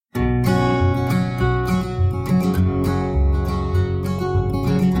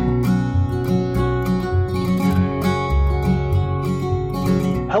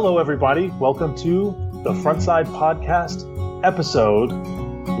Hello, everybody. Welcome to the Frontside Podcast, episode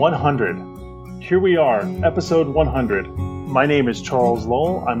 100. Here we are, episode 100. My name is Charles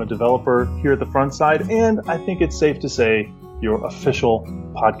Lowell. I'm a developer here at the Frontside, and I think it's safe to say your official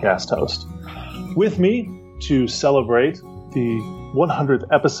podcast host. With me to celebrate the 100th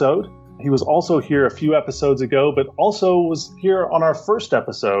episode, he was also here a few episodes ago, but also was here on our first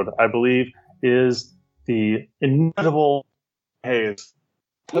episode, I believe, is the inimitable Hayes.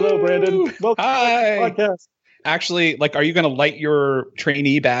 Hello, Brandon. Welcome Hi. to the podcast. Actually, are you going to light your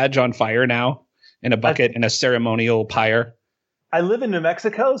trainee badge on fire now in a bucket in a ceremonial pyre? I live in New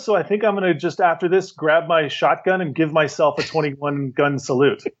Mexico, so I think I'm going to just after this grab my shotgun and give myself a 21 gun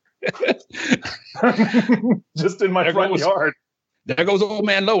salute. Just in my front yard. There goes old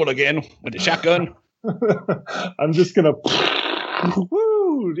man Lowell again with the shotgun. I'm just going to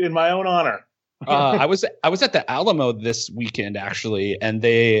woo in my own honor. I was at the Alamo this weekend, actually, and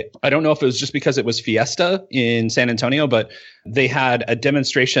I don't know if it was just because it was fiesta in San Antonio, but they had a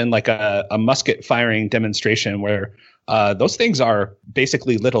demonstration, like a musket firing demonstration where those things are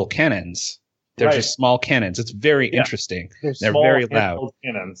basically little cannons. They're just small cannons. It's very interesting. They're very loud.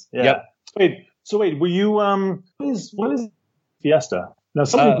 Cannons. Yeah. Yep. Wait, were you, what is fiesta? Now,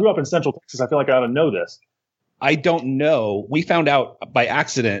 somebody grew up in Central Texas. I feel like I ought to know this. I don't know. We found out by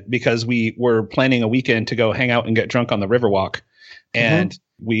accident because we were planning a weekend to go hang out and get drunk on the riverwalk. And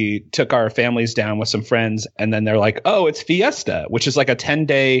we took our families down with some friends. And then they're like, oh, it's fiesta, which is like a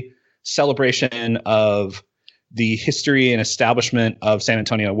 10-day celebration of the history and establishment of San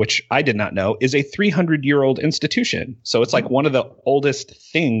Antonio, which I did not know is a 300-year-old institution. So it's like one of the oldest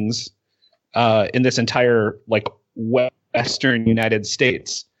things in this entire Western United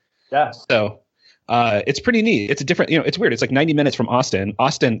States. Yeah. So it's pretty neat. It's a different, it's weird. It's like 90 minutes from Austin.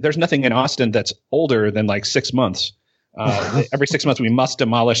 There's nothing in Austin that's older than 6 months. Every 6 months we must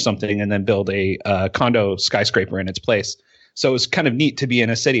demolish something and then build a condo skyscraper in its place. So it's kind of neat to be in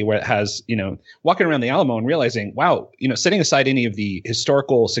a city where it has, walking around the Alamo and realizing, wow, setting aside any of the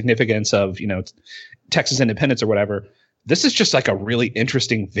historical significance of, Texas independence or whatever, this is just like a really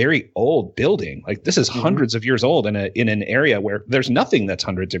interesting, very old building. Like this is hundreds of years old in an area where there's nothing that's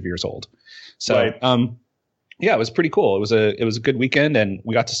hundreds of years old. So, it was pretty cool. It was a good weekend, and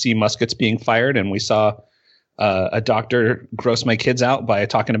we got to see muskets being fired, and we saw a doctor gross my kids out by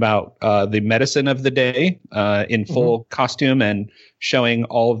talking about the medicine of the day in full costume and showing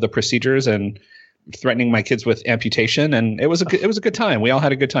all of the procedures and threatening my kids with amputation. And it was a good time. We all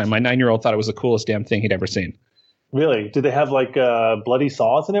had a good time. My 9-year-old thought it was the coolest damn thing he'd ever seen. Really? Did they have bloody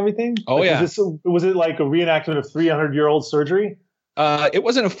saws and everything? Oh, yeah. Was it like a reenactment of 300-year-old surgery? It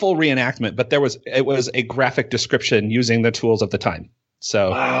wasn't a full reenactment, but it was a graphic description using the tools of the time.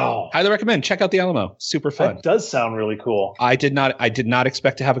 So, wow. Highly recommend. Check out the Alamo. Super fun. That does sound really cool. I did not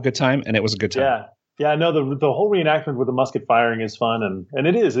expect to have a good time, and it was a good time. Yeah. No, the whole reenactment with the musket firing is fun, and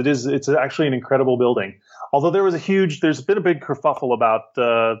it's actually an incredible building. Although there's been a big kerfuffle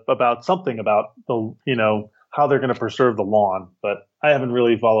about something about the how they're going to preserve the lawn, but I haven't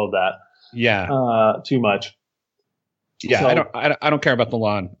really followed that. Yeah. Too much. Yeah, so, I don't care about the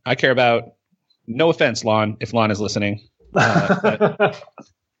lawn. I care about, no offense, lawn, if lawn is listening. Isn't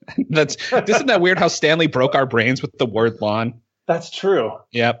that weird how Stanley broke our brains with the word lawn? That's true.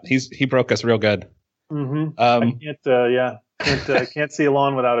 Yeah, he broke us real good. I can't see a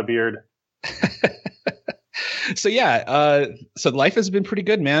lawn without a beard. So so life has been pretty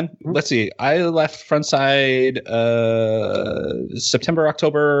good, man. Let's see. I left Frontside September,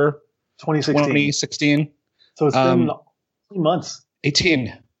 October 2016. So it's been 18 months.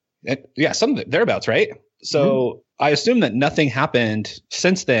 18. Some thereabouts, right? So I assume that nothing happened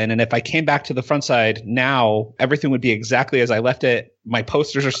since then. And if I came back to the Frontside now, everything would be exactly as I left it. My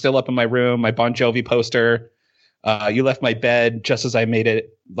posters are still up in my room. My Bon Jovi poster. You left my bed just as I made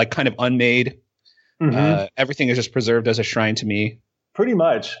it, kind of unmade. Everything is just preserved as a shrine to me. Pretty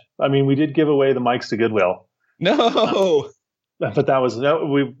much. I mean, we did give away the mics to Goodwill. No. But that was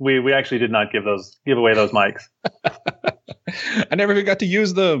we actually did not give away those mics. I never even got to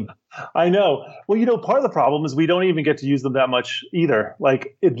use them. I know. Well, part of the problem is we don't even get to use them that much either.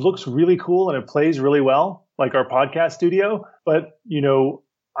 It looks really cool and it plays really well, like our podcast studio. But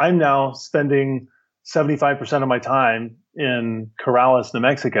I'm now spending 75% of my time in Corrales, New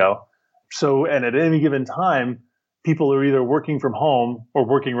Mexico. So, and at any given time, people are either working from home or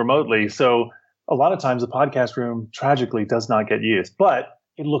working remotely. So a lot of times the podcast room tragically does not get used, but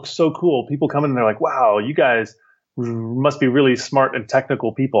it looks so cool. People come in and they're like, wow, you guys must be really smart and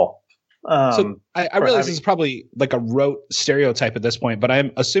technical people. I realize this is probably like a rote stereotype at this point, but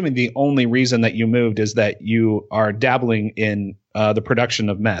I'm assuming the only reason that you moved is that you are dabbling in the production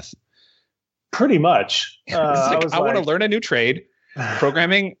of meth. Pretty much. I want to learn a new trade.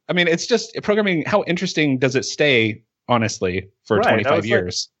 Programming. I mean, it's just programming. How interesting does it stay, honestly, for 25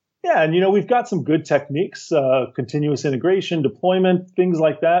 years? Yeah. And, we've got some good techniques, continuous integration, deployment, things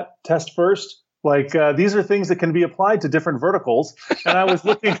like that. Test first. Like these are things that can be applied to different verticals. And I was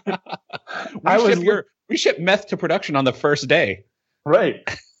looking. We ship meth to production on the first day. Right.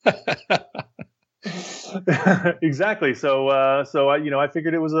 Exactly. So I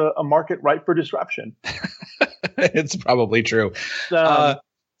figured it was a market ripe for disruption. It's probably true.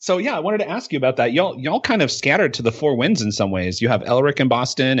 So yeah, I wanted to ask you about that. Y'all kind of scattered to the four winds in some ways. You have Elric in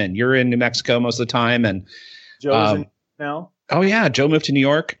Boston, and you're in New Mexico most of the time. And Joe's in now. Oh yeah, Joe moved to New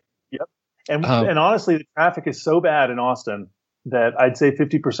York. Yep. And honestly, the traffic is so bad in Austin that I'd say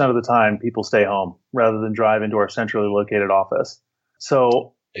 50% of the time people stay home rather than drive into our centrally located office.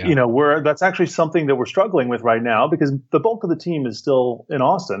 So that's actually something that we're struggling with right now because the bulk of the team is still in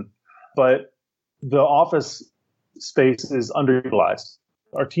Austin, but the office space is underutilized.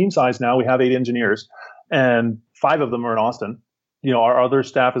 Our team size now, we have 8 engineers and 5 of them are in Austin. Our other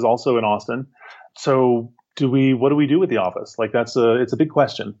staff is also in Austin. So what do we do with the office? Like it's a big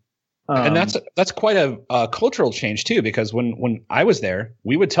question. And that's quite a cultural change too, because when I was there,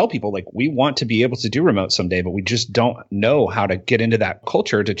 we would tell people like, we want to be able to do remote someday, but we just don't know how to get into that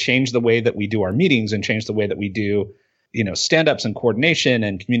culture to change the way that we do our meetings and change the way that we do, stand-ups and coordination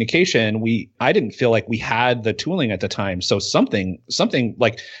and communication. I didn't feel like we had the tooling at the time. So something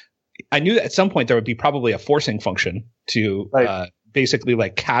like I knew that at some point there would be probably a forcing function to basically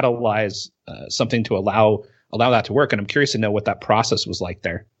like catalyze something to allow that to work. And I'm curious to know what that process was like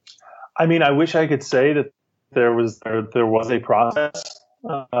there. I mean, I wish I could say that there was a process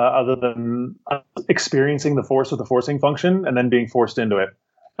other than experiencing the force of the forcing function and then being forced into it,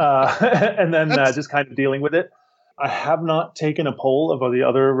 and then just kind of dealing with it. I have not taken a poll of the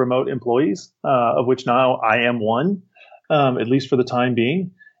other remote employees, of which now I am one, at least for the time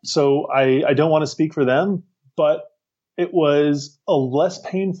being. So I don't want to speak for them, but it was a less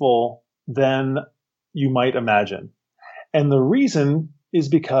painful than you might imagine. And the reason is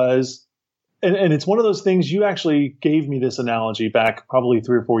because, and it's one of those things, you actually gave me this analogy back probably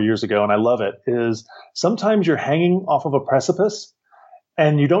 3 or 4 years ago, and I love it, is sometimes you're hanging off of a precipice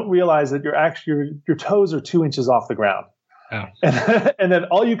and you don't realize that your toes are 2 inches off the ground. Oh. And then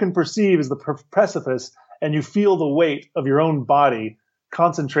all you can perceive is the precipice, and you feel the weight of your own body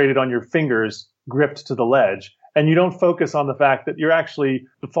concentrated on your fingers gripped to the ledge. And you don't focus on the fact that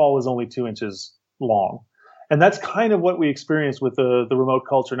the fall is only 2 inches long. And that's kind of what we experienced with the remote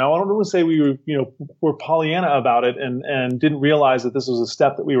culture. Now, I don't want to say we were Pollyanna about it and didn't realize that this was a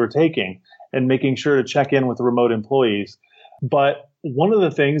step that we were taking and making sure to check in with the remote employees. But one of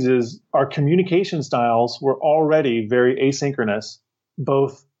the things is our communication styles were already very asynchronous,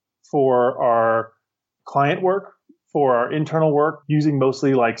 both for our client work, for our internal work, using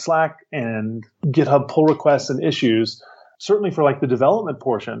mostly like Slack and GitHub pull requests and issues. Certainly for like the development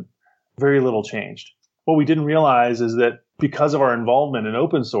portion, very little changed. What we didn't realize is that because of our involvement in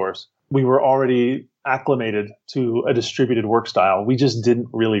open source, we were already acclimated to a distributed work style. We just didn't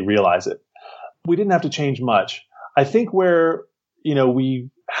really realize it. We didn't have to change much. I think where, we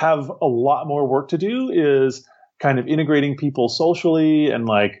have a lot more work to do is kind of integrating people socially and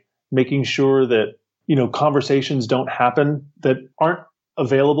like making sure that, conversations don't happen that aren't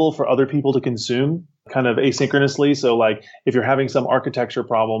available for other people to consume kind of asynchronously. So like if you're having some architecture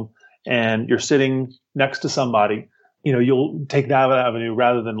problem and you're sitting next to somebody, you'll take that avenue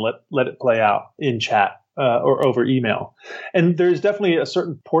rather than let it play out in chat or over email. And there's definitely a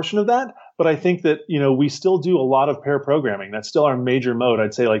certain portion of that, but I think that, we still do a lot of pair programming. That's still our major mode.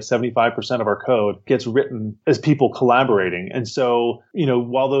 I'd say like 75% of our code gets written as people collaborating. And so,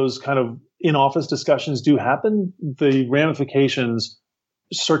 while those kind of in-office discussions do happen, the ramifications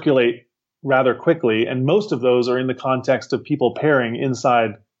circulate rather quickly. And most of those are in the context of people pairing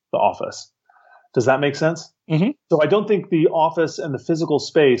inside the office. Does that make sense? Mm-hmm. So I don't think the office and the physical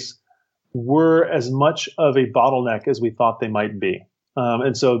space were as much of a bottleneck as we thought they might be.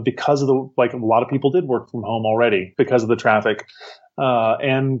 And so because of a lot of people did work from home already because of the traffic.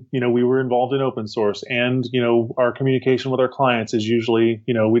 And, we were involved in open source and, our communication with our clients is usually,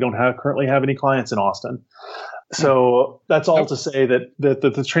 we don't currently have any clients in Austin. So that's all to say that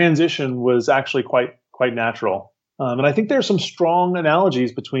the transition was actually quite natural. And I think there's some strong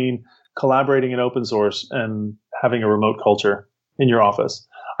analogies between collaborating in open source and having a remote culture in your office.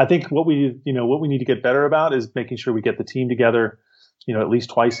 I think what we need to get better about is making sure we get the team together at least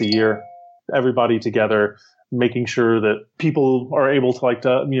twice a year, everybody together, making sure that people are able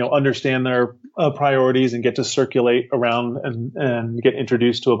to understand their priorities and get to circulate around and get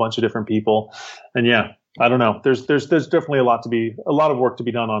introduced to a bunch of different people. And yeah, I don't know. There's definitely a lot of work to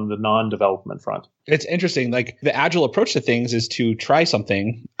be done on the non-development front. It's interesting. Like the agile approach to things is to try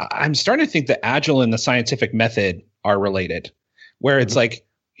something. I'm starting to think that agile and the scientific method are related, where it's like,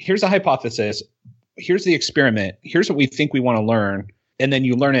 here's a hypothesis, here's the experiment, here's what we think we want to learn, and then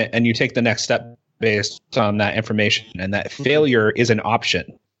you learn it and you take the next step based on that information, and that failure is an option.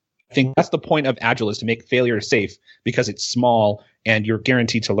 I think that's the point of agile, is to make failure safe because it's small and you're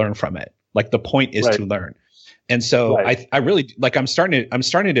guaranteed to learn from it. Like the point is to learn. And so I really like, I'm starting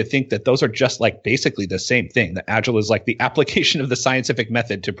to think that those are just like basically the same thing. That agile is like the application of the scientific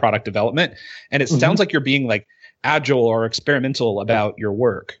method to product development. And it sounds like you're being like agile or experimental about your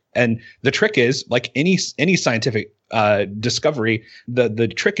work. And the trick is, like any scientific discovery, the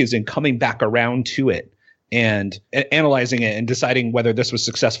trick is in coming back around to it and analyzing it and deciding whether this was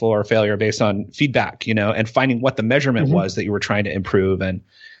successful or a failure based on feedback, and finding what the measurement was that you were trying to improve. And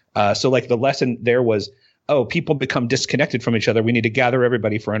so like the lesson there was, people become disconnected from each other. We need to gather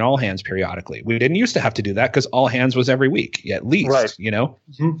everybody for an all hands periodically. We didn't used to have to do that because all hands was every week at least,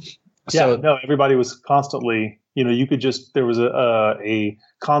 So no, everybody was constantly, you could just, there was a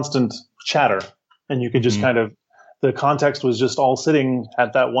constant chatter, and you could just kind of, the context was just all sitting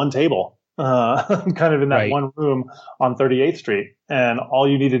at that one table, kind of in that one room on 38th Street. And all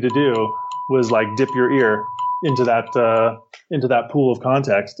you needed to do was like dip your ear into that pool of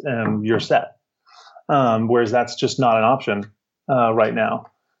context and you're set. Whereas that's just not an option right now.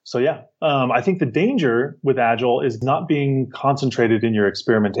 So yeah, I think the danger with Agile is not being concentrated in your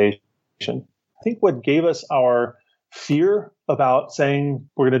experimentation. I think what gave us our fear about saying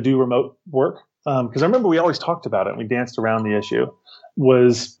we're going to do remote work, because I remember we always talked about it and we danced around the issue,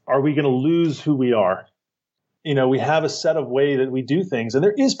 was, are we going to lose who we are? We have a set of way that we do things, and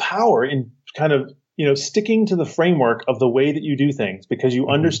there is power in kind of, sticking to the framework of the way that you do things because you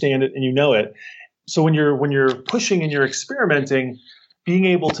understand it and you know it. So when you're pushing and you're experimenting, being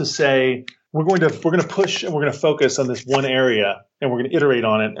able to say, we're going to push and we're going to focus on this one area and we're going to iterate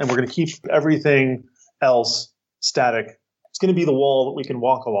on it and we're going to keep everything else static. It's going to be the wall that we can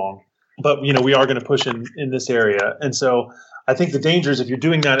walk along, but we are going to push in this area. And so I think the danger is if you're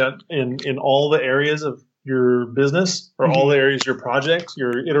doing that in all the areas of your business or all the areas of your project,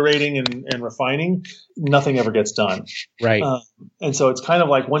 you're iterating and refining, nothing ever gets done. Right. And so it's kind of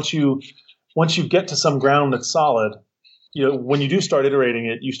like once you get to some ground that's solid, when you do start iterating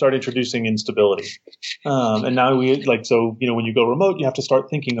it, you start introducing instability. And now when you go remote, you have to start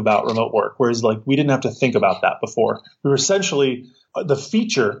thinking about remote work. Whereas we didn't have to think about that before. We were essentially the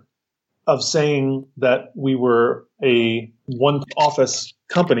feature of saying that we were a one office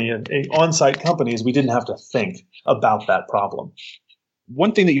company, an on-site company, is we didn't have to think about that problem.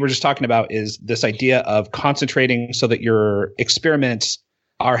 One thing that you were just talking about is this idea of concentrating so that your experiments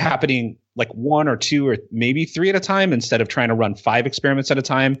are happening like one or two or maybe three at a time instead of trying to run 5 experiments at a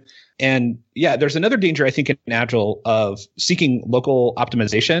time. And yeah, there's another danger, I think, in Agile of seeking local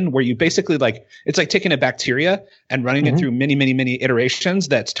optimization, where you basically it's like taking a bacteria and running it through many, many, many iterations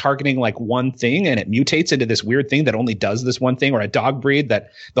that's targeting like one thing, and it mutates into this weird thing that only does this one thing, or a dog breed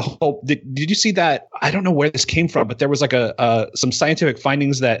that the whole, did you see that? I don't know where this came from, but there was like some scientific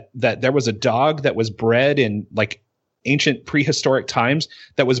findings that there was a dog that was bred in like ancient prehistoric times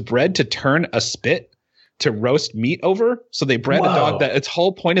that was bred to turn a spit to roast meat over. So they bred a dog that its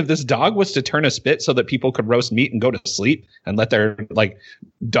whole point of this dog was to turn a spit so that people could roast meat and go to sleep and let their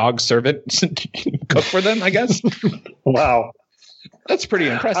dog servant cook for them, I guess. Wow. That's pretty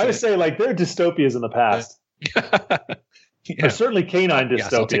impressive. I would say there are dystopias in the past. There's certainly canine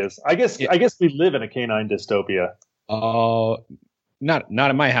dystopias. I guess we live in a canine dystopia. Oh, not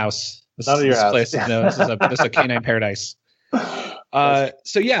in my house. Not at your house. Place, no, this is a canine paradise.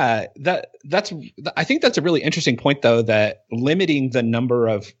 So yeah, I think that's a really interesting point, though, that limiting the number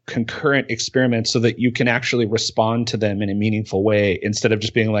of concurrent experiments so that you can actually respond to them in a meaningful way, instead of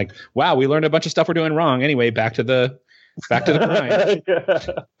just being like, wow, we learned a bunch of stuff we're doing wrong. Anyway, back to the grind,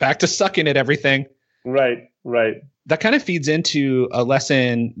 back to sucking at everything. Right. That kind of feeds into a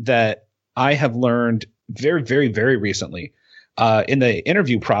lesson that I have learned very, very, very recently. In the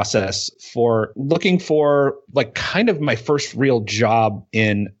interview process for looking for kind of my first real job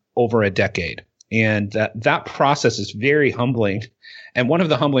in over a decade. And that process is very humbling. And one of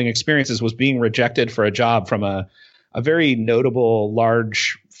the humbling experiences was being rejected for a job from a very notable,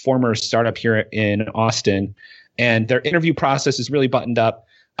 large former startup here in Austin. And their interview process is really buttoned up.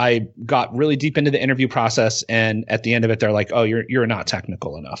 I got really deep into the interview process, and at the end of it, they're like, "Oh, you're not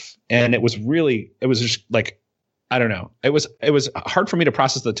technical enough." And it was just like, I don't know. It was hard for me to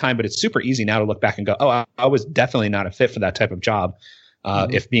process at the time, but it's super easy now to look back and go, "Oh, I was definitely not a fit for that type of job."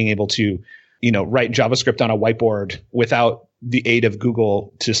 If being able to, write JavaScript on a whiteboard without the aid of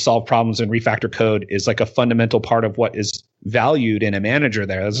Google to solve problems and refactor code is like a fundamental part of what is valued in a manager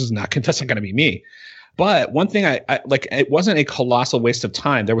there. That's not going to be me. But one thing I like, it wasn't a colossal waste of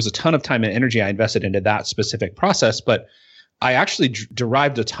time. There was a ton of time and energy I invested into that specific process, but I actually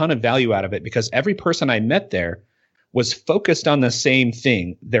derived a ton of value out of it because every person I met there was focused on the same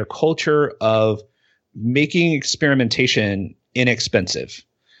thing, their culture of making experimentation inexpensive,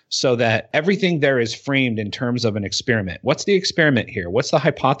 so that everything there is framed in terms of an experiment. What's the experiment here? What's the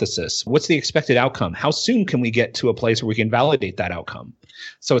hypothesis? What's the expected outcome? How soon can we get to a place where we can validate that outcome?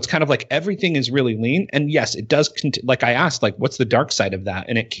 So it's kind of like everything is really lean. And yes, it does. Like I asked, like, what's the dark side of that?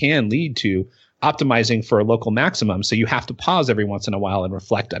 And it can lead to optimizing for a local maximum. So you have to pause every once in a while and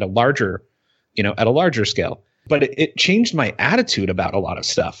reflect at a larger scale. But it changed my attitude about a lot of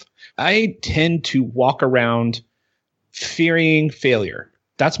stuff. I tend to walk around fearing failure.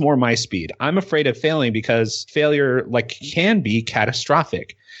 That's more my speed. I'm afraid of failing because failure can be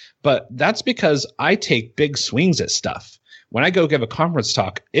catastrophic. But that's because I take big swings at stuff. When I go give a conference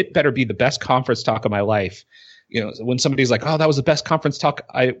talk, it better be the best conference talk of my life. When somebody's like, "Oh, that was the best conference talk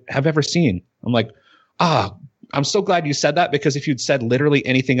I have ever seen," I'm like, I'm so glad you said that, because if you'd said literally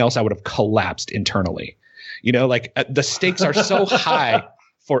anything else, I would have collapsed internally. The stakes are so high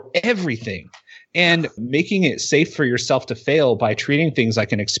for everything. And making it safe for yourself to fail by treating things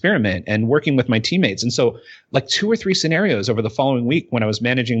like an experiment and working with my teammates. And so 2 or 3 scenarios over the following week when I was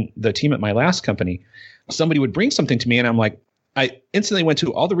managing the team at my last company, somebody would bring something to me and I'm like, I instantly went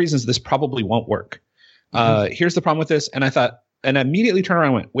to all the reasons this probably won't work. Here's the problem with this. And I immediately turned around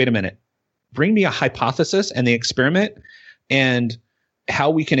and went, wait a minute, bring me a hypothesis and the experiment and how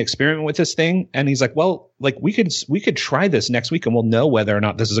we can experiment with this thing. And he's like, well, we could try this next week and we'll know whether or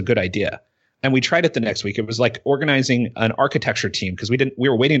not this is a good idea. And we tried it the next week. It was like organizing an architecture team because we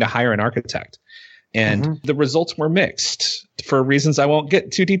were waiting to hire an architect, and the results were mixed for reasons I won't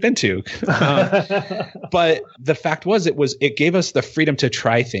get too deep into. But the fact was, it gave us the freedom to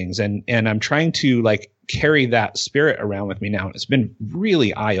try things, and I'm trying to carry that spirit around with me now. It's been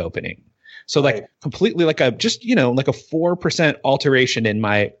really eye opening. So completely a 4% alteration in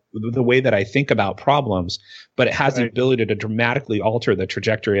the way that I think about problems, but it has the ability to dramatically alter the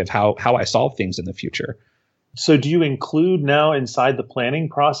trajectory of how I solve things in the future. So do you include now inside the planning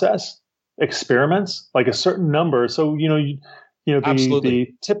process experiments, like a certain number? So, the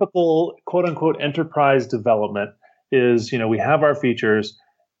typical quote unquote enterprise development is, we have our features,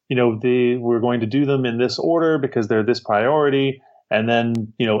 we're going to do them in this order because they're this priority. And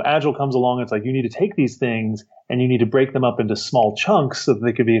then, Agile comes along. It's like, you need to take these things and you need to break them up into small chunks so that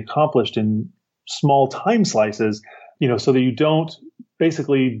they can be accomplished in small time slices, so that you don't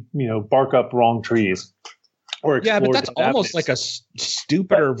basically, bark up wrong trees or explore. Yeah, but that's almost like a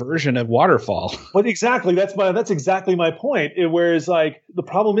stupider version of waterfall. But exactly. That's exactly my point. Whereas the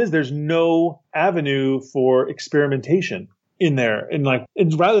problem is there's no avenue for experimentation in there. And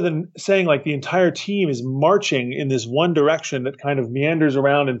rather than saying the entire team is marching in this one direction that kind of meanders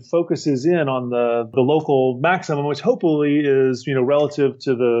around and focuses in on the local maximum, which hopefully is, relative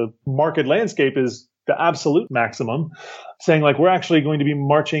to the market landscape is the absolute maximum, saying we're actually going to be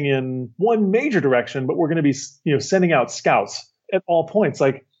marching in one major direction, but we're going to be, sending out scouts at all points.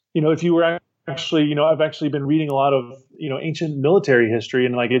 If you were actually, I've actually been reading a lot of, ancient military history,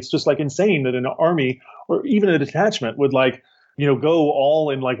 and it's just insane that an army or even a detachment would go all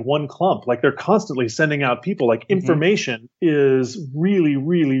in one clump. They're constantly sending out people. Information is really,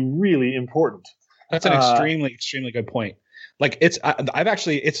 really, really important. That's an extremely, extremely good point. It's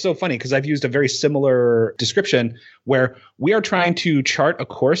so funny because I've used a very similar description where we are trying to chart a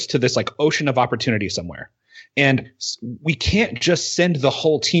course to this ocean of opportunity somewhere. And we can't just send the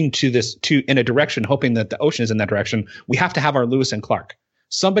whole team in a direction, hoping that the ocean is in that direction. We have to have our Lewis and Clark.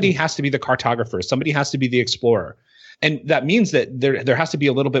 Somebody has to be the cartographer. Somebody has to be the explorer. And that means that there has to be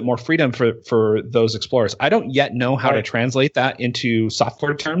a little bit more freedom for those explorers. I don't yet know how to translate that into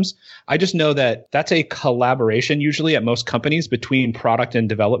software terms. I just know that that's a collaboration usually at most companies between product and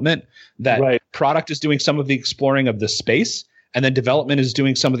development, that product is doing some of the exploring of the space, and then development is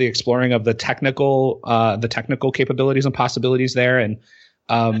doing some of the exploring of the technical capabilities and possibilities there. And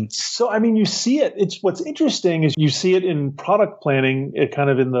you see it. What's interesting is you see it in product planning, it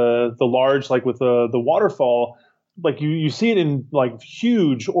kind of in the large, with the waterfall. You see it in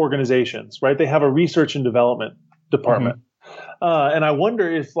huge organizations, right? They have a research and development department. And I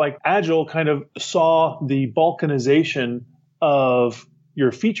wonder if like Agile kind of saw the balkanization of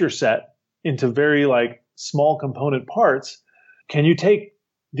your feature set into very like small component parts. Can you take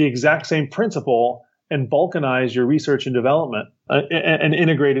the exact same principle and balkanize your research and development and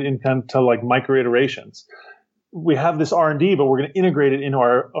integrate it into like micro iterations? We have this R&D, but we're going to integrate it into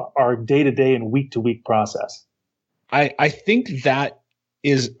our day-to-day and week-to-week process. I think that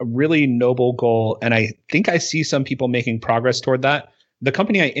is a really noble goal, and I think I see some people making progress toward that. The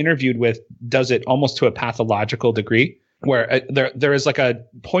company I interviewed with does it almost to a pathological degree, where there is like a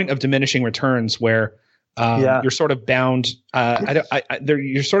point of diminishing returns where you're sort of bound.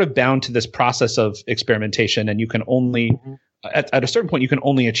 You're sort of bound to this process of experimentation, and you can only at a certain point you can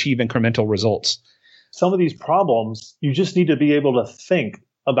only achieve incremental results. Some of these problems, you just need to be able to think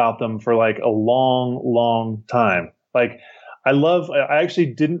about them for like a long, long time. Like I actually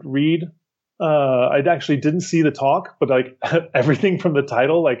didn't read, I actually didn't see the talk, but like everything from the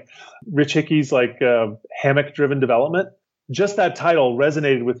title, like Rich Hickey's like hammock driven development, just that title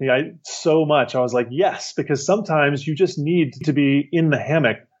resonated with me so much. I was like, yes, because sometimes you just need to be in the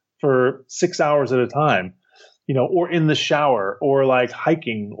hammock for 6 hours at a time, or in the shower or like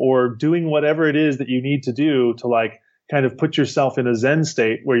hiking or doing whatever it is that you need to do to like kind of put yourself in a Zen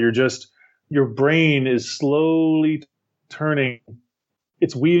state where your brain is slowly turning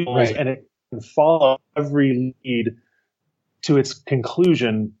its wheels and it can follow every lead to its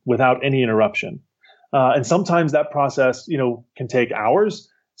conclusion without any interruption. And sometimes that process, can take hours.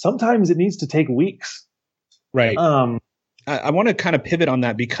 Sometimes it needs to take weeks. Right. I want to kind of pivot on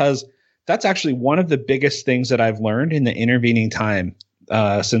that because that's actually one of the biggest things that I've learned in the intervening time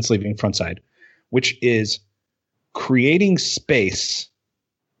since leaving Frontside, which is creating space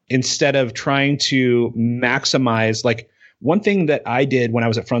instead of trying to maximize. Like one thing that I did when I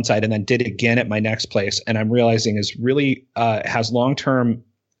was at Frontside and then did again at my next place, and I'm realizing is really has long-term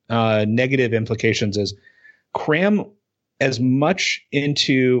negative implications, is cram as much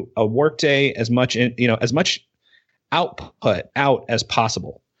into a workday, as much output out as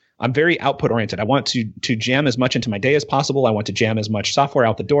possible. I'm very output oriented. I want to jam as much into my day as possible. I want to jam as much software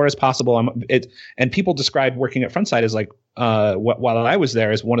out the door as possible. And people described working at Frontside as like, while I was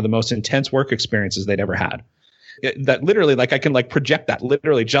there, as one of the most intense work experiences they'd ever had. That literally, like I can like project that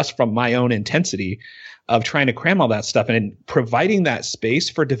literally just from my own intensity of trying to cram all that stuff and providing that space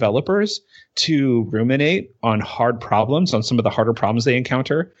for developers to ruminate on hard problems, on some of the harder problems they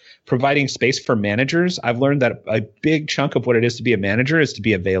encounter, providing space for managers. I've learned that a big chunk of what it is to be a manager is to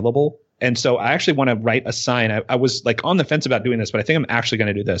be available. And so I actually want to write a sign. I was like on the fence about doing this, but I think I'm actually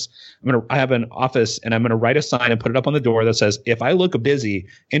going to do this. I have an office and I'm going to write a sign and put it up on the door that says, if I look busy,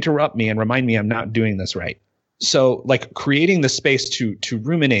 interrupt me and remind me I'm not doing this right. So like creating the space to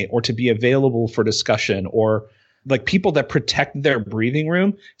ruminate or to be available for discussion, or like people that protect their breathing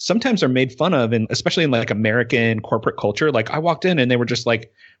room sometimes are made fun of, and especially in like American corporate culture. Like I walked in and they were just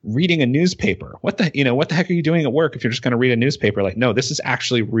like reading a newspaper. What the heck are you doing at work if you're just going to read a newspaper? Like, no, this is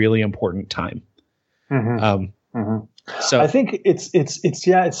actually really important time. So I think it's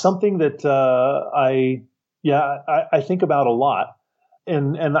something that I think about a lot.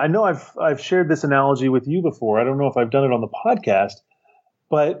 And I know I've shared this analogy with you before. I don't know if I've done it on the podcast,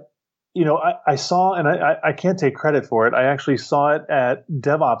 but I saw, and I can't take credit for it. I actually saw it at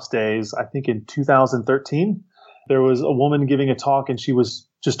DevOps Days, I think in 2013. There was a woman giving a talk and she was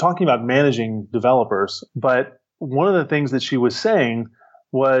just talking about managing developers. But one of the things that she was saying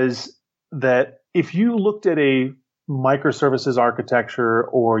was that if you looked at a microservices architecture,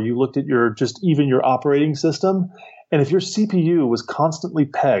 or you looked at even your operating system, and if your CPU was constantly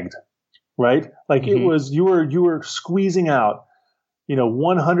pegged, right? Like it was, you were squeezing out,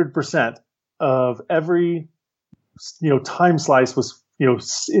 100% of every, time slice was,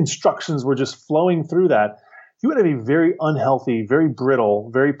 instructions were just flowing through that. You would have a very unhealthy, very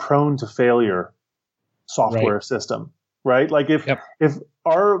brittle, very prone to failure software system, right? Like if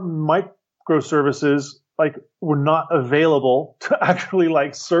our microservices like were not available to actually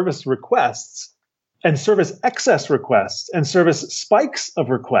like service requests and service excess requests and service spikes of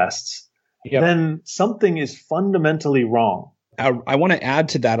requests, then something is fundamentally wrong. I want to add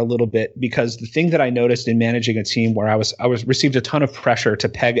to that a little bit, because the thing that I noticed in managing a team where I was received a ton of pressure to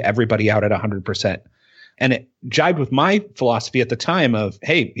peg everybody out at 100%. And it jibed with my philosophy at the time of,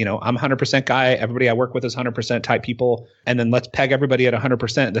 hey, I'm a 100% guy. Everybody I work with is 100% type people. And then let's peg everybody at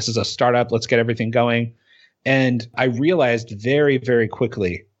 100%. This is a startup. Let's get everything going. And I realized very, very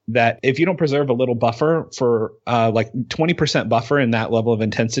quickly that if you don't preserve a little buffer for like 20% buffer in that level of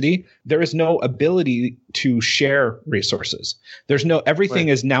intensity, there is no ability to share resources. Everything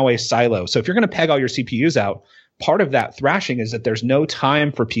is now a silo. So if you're going to peg all your CPUs out, part of that thrashing is that there's no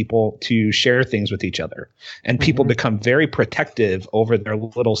time for people to share things with each other. And people become very protective over their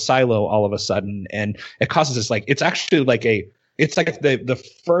little silo all of a sudden. And it causes this, like, it's actually like it's like the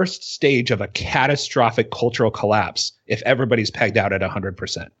first stage of a catastrophic cultural collapse if everybody's pegged out at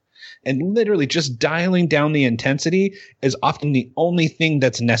 100%. And literally just dialing down the intensity is often the only thing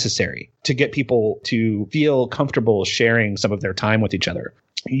that's necessary to get people to feel comfortable sharing some of their time with each other.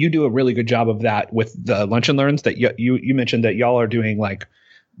 You do a really good job of that with the lunch and learns that you mentioned that y'all are doing, like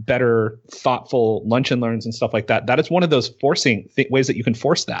better, thoughtful lunch and learns and stuff like that. That is one of those forcing ways that you can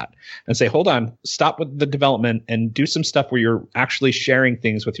force that and say, hold on, stop with the development and do some stuff where you're actually sharing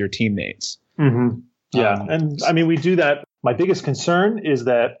things with your teammates. Yeah. And I mean, we do that. My biggest concern is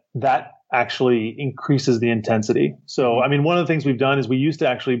that actually increases the intensity. So, I mean, one of the things we've done is we used to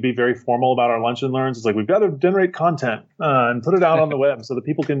actually be very formal about our lunch and learns. It's like, we've got to generate content and put it out on the web so that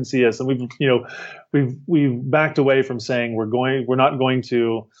people can see us. And we've backed away from saying we're not going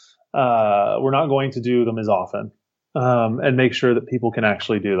to do them as often, and make sure that people can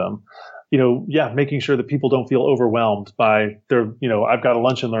actually do them. Making sure that people don't feel overwhelmed by I've got a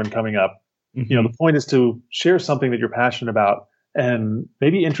lunch and learn coming up. The point is to share something that you're passionate about and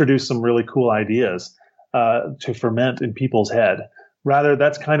maybe introduce some really cool ideas to ferment in people's head.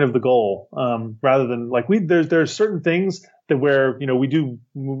 That's kind of the goal. Rather than like there's certain things that where we do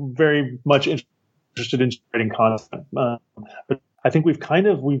very much interested in creating content. But I think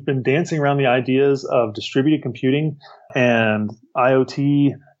we've been dancing around the ideas of distributed computing and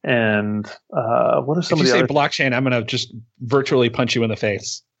IoT and what are some of the other? If you say blockchain, I'm going to just virtually punch you in the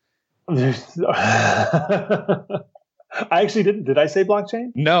face. I actually didn't. Did I say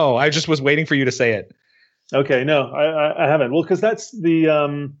blockchain? No, I just was waiting for you to say it. Okay, no, I haven't. Well, because that's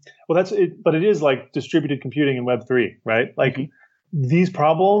that's it. But it is like distributed computing in Web3, right? Like these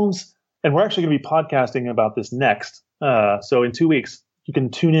problems, and we're actually going to be podcasting about this next. So in 2 weeks, you can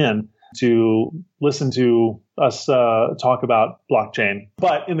tune in to listen to us talk about blockchain,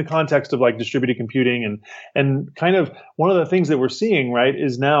 but in the context of like distributed computing and kind of one of the things that we're seeing, right,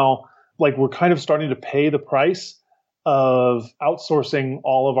 is now like we're kind of starting to pay the price of outsourcing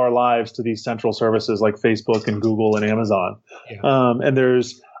all of our lives to these central services like Facebook and Google and Amazon. Yeah. And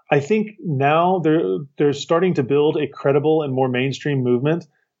I think now they're starting to build a credible and more mainstream movement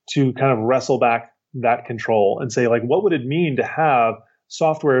to kind of wrestle back that control and say, like, what would it mean to have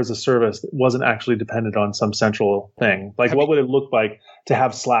software as a service that wasn't actually dependent on some central thing? Like, what would it look like to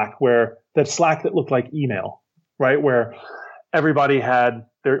have Slack that looked like email, right? Where everybody had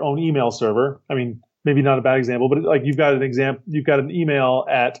their own email server. I mean, maybe not a bad example, but like you've got an email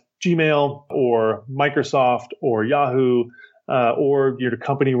at Gmail or Microsoft or Yahoo, or your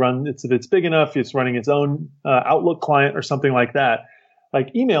company if it's big enough, it's running its own Outlook client or something like that.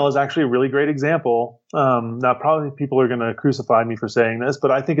 Like email is actually a really great example. Now probably people are going to crucify me for saying this,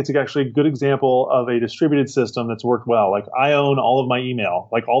 but I think it's actually a good example of a distributed system that's worked well. Like I own all of my email,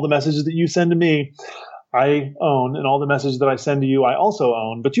 like all the messages that you send to me, I own, and all the messages that I send to you, I also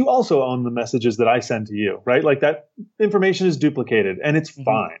own, but you also own the messages that I send to you, right? Like that information is duplicated and it's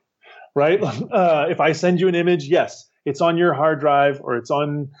fine, right? If I send you an image, yes, it's on your hard drive or it's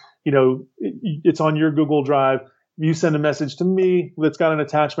on your Google Drive. You send a message to me that's got an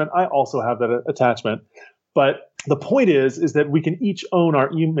attachment. I also have that attachment. But the point is that we can each own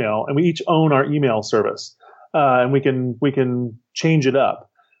our email and we each own our email service, and we can change it up.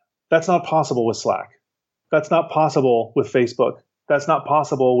 That's not possible with Slack. That's not possible with Facebook. That's not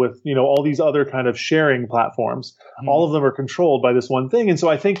possible with, all these other kind of sharing platforms. All of them are controlled by this one thing. And so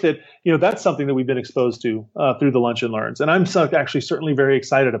I think that, that's something that we've been exposed to through the Lunch and Learns. And I'm actually certainly very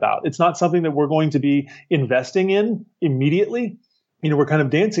excited about. It's not something that we're going to be investing in immediately. We're kind of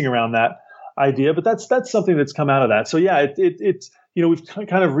dancing around that idea, but that's something that's come out of that. So yeah, it's we've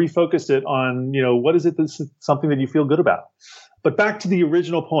kind of refocused it on, what is it that's something that you feel good about? But back to the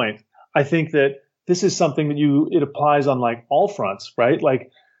original point, I think that this is something that it applies on like all fronts, right?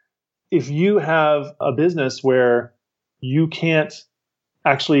 Like if you have a business where you can't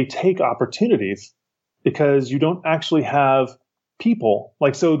actually take opportunities because you don't actually have people,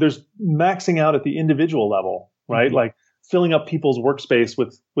 like, so there's maxing out at the individual level, right? Like filling up people's workspace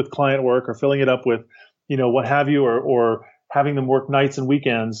with client work or filling it up with, what have you, or having them work nights and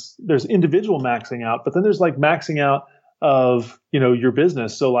weekends. There's individual maxing out, but then there's like maxing out of, your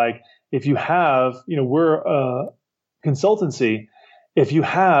business. So like, if you have, we're a consultancy, if you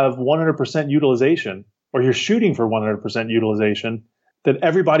have 100% utilization or you're shooting for 100% utilization, that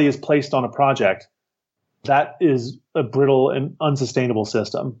everybody is placed on a project, that is a brittle and unsustainable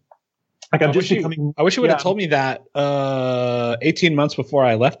system. Like I wish you would have told me that 18 months before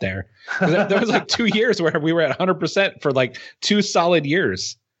I left there. There was like 2 years where we were at 100% for like 2 solid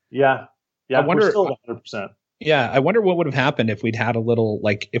years. Yeah. I wonder, we're still 100%. Yeah. I wonder what would have happened if we'd had a little,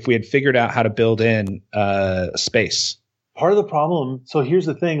 like if we had figured out how to build in space. Part of the problem. So here's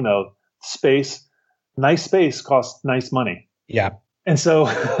the thing though, nice space costs nice money. Yeah. And so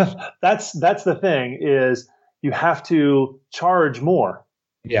that's the thing is you have to charge more.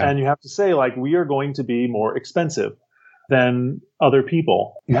 Yeah. And you have to say, like, we are going to be more expensive than other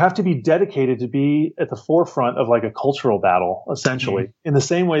people. You have to be dedicated to be at the forefront of like a cultural battle, essentially, in the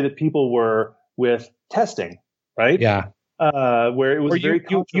same way that people were with testing, right? Yeah. Where it was very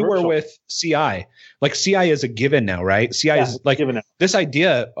controversial. You were with CI. Like CI is a given now, right? CI is like given now. This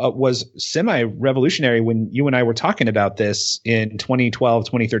idea was semi-revolutionary when you and I were talking about this in 2012,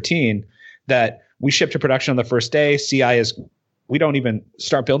 2013, that we shipped to production on the first day. We don't even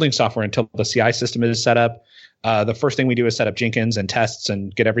start building software until the CI system is set up. The first thing we do is set up Jenkins and tests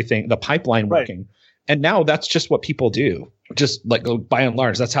and get everything, the pipeline working. And now that's just what people do. Just like by and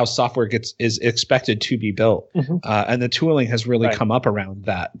large, that's how software is expected to be built. And the tooling has really come up around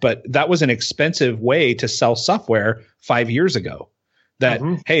that. But that was an expensive way to sell software 5 years ago. That,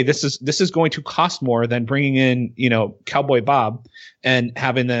 hey, this is going to cost more than bringing in, Cowboy Bob and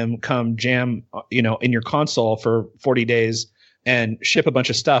having them come jam, in your console for 40 days and ship a bunch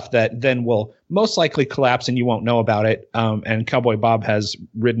of stuff that then will most likely collapse and you won't know about it. And Cowboy Bob has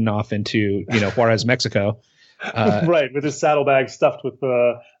ridden off into, Juarez, Mexico. Right. With his saddlebag stuffed with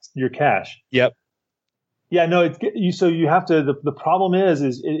your cash. Yep. Yeah, no, so you have to, the problem is,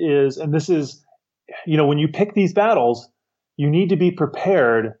 and this is, when you pick these battles, you need to be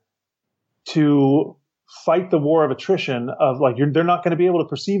prepared to fight the war of attrition of like, they're not going to be able to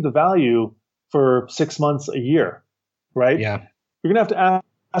perceive the value for 6 months, a year. Right? Yeah. You're going to have to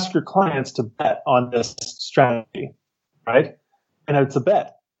ask your clients to bet on this strategy, right? And it's a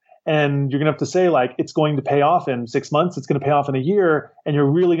bet. And you're going to have to say, like, it's going to pay off in 6 months, it's going to pay off in a year, and you're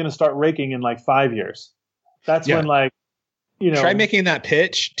really going to start raking in like 5 years. That's when, like, Try making that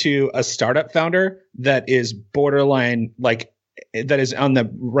pitch to a startup founder that is borderline, like, that is on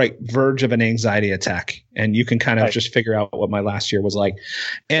the right verge of an anxiety attack. And you can kind of just figure out what my last year was like.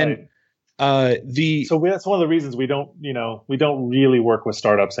 And so that's one of the reasons we don't really work with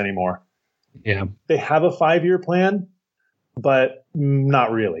startups anymore. Yeah. They have a 5-year plan, but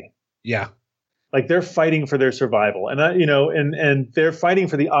not really. Yeah. Like they're fighting for their survival and and they're fighting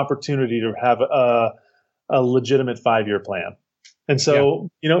for the opportunity to have a legitimate 5-year plan. And so,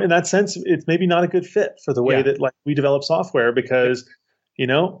 in that sense, it's maybe not a good fit for the way that like we develop software because,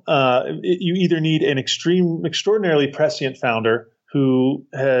 you either need an extraordinarily prescient founder who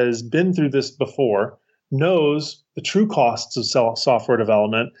has been through this before, knows the true costs of software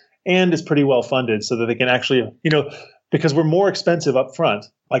development, and is pretty well funded so that they can actually, because we're more expensive up front,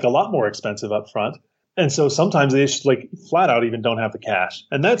 like a lot more expensive up front. And so sometimes they just like flat out even don't have the cash.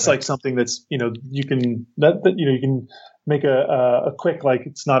 And that's like something that's, you can make a quick, like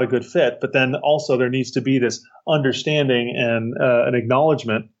it's not a good fit, but then also there needs to be this understanding and an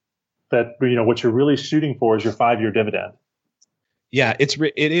acknowledgement that, what you're really shooting for is your 5-year dividend. Yeah, it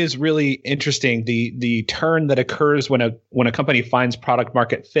is really interesting the turn that occurs when a company finds product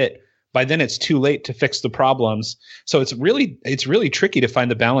market fit. By then it's too late to fix the problems. So it's really tricky to find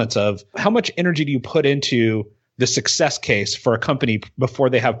the balance of how much energy do you put into the success case for a company before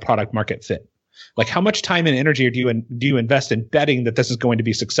they have product market fit. Like how much time and energy do you invest in betting that this is going to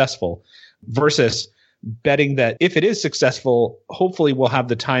be successful versus betting that if it is successful, hopefully we'll have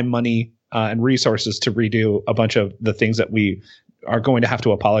the time, money, and resources to redo a bunch of the things that we are going to have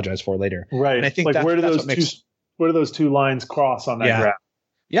to apologize for later. Right. And I think like where do those two lines cross on that graph?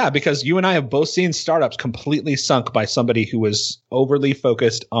 Yeah, because you and I have both seen startups completely sunk by somebody who was overly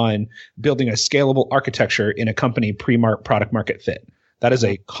focused on building a scalable architecture in a company pre-product market fit. That is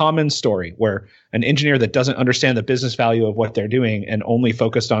a common story where an engineer that doesn't understand the business value of what they're doing and only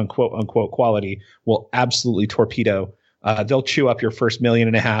focused on quote unquote quality will absolutely torpedo. They'll chew up your first $1.5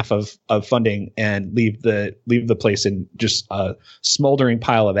 million of funding and leave the place in just a smoldering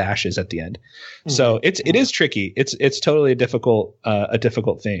pile of ashes at the end. Mm-hmm. So it is tricky. It's totally a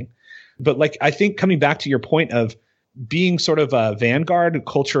difficult thing. But like I think coming back to your point of being sort of a vanguard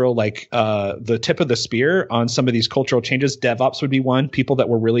cultural, like the tip of the spear on some of these cultural changes, DevOps would be one. People that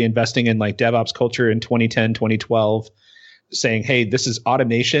were really investing in like DevOps culture in 2010, 2012. Saying, hey,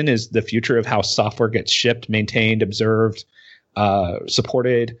 automation is the future of how software gets shipped, maintained, observed,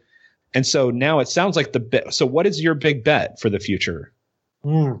 supported. And so now it sounds like so what is your big bet for the future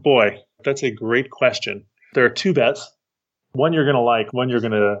Boy, that's a great question. There are two bets. One you're going to like, one you're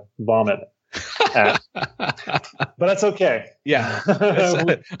going to vomit at. But that's okay. Yeah.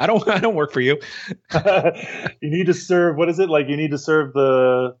 I don't work for you. You need to serve, what is it? Like you need to serve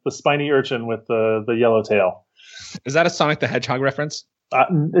the spiny urchin with the yellow tail. Is that a Sonic the Hedgehog reference?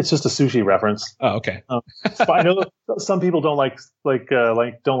 It's just a sushi reference. Oh, okay. I know some people don't like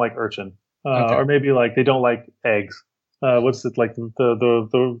urchin, Okay. or maybe like they don't like eggs. What's it like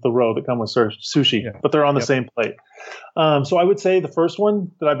the row that come with sushi, but they're on the same plate. So I would say the first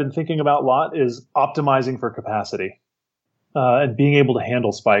one that I've been thinking about a lot is optimizing for capacity, and being able to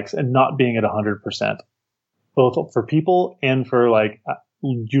handle spikes and not being at 100%, both for people and for like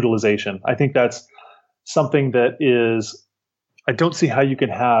utilization. I think that's something that is, I don't see how you can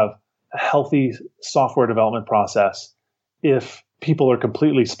have a healthy software development process if people are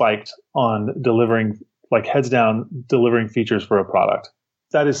completely spiked on delivering, like heads down, delivering features for a product.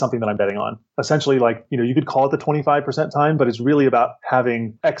 That is something that I'm betting on. Essentially, like, you could call it the 25% time, but it's really about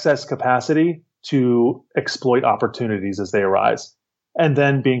having excess capacity to exploit opportunities as they arise, and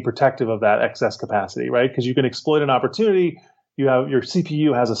then being protective of that excess capacity, right? Because you can exploit an opportunity. You have your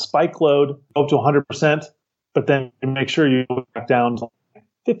CPU has a spike load up to 100%, but then make sure you go back down to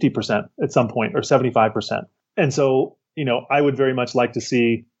 50% at some point, or 75%. And so, I would very much like to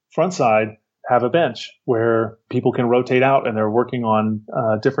see Frontside have a bench where people can rotate out and they're working on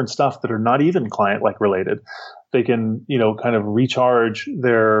different stuff that are not even client-like related. They can, kind of recharge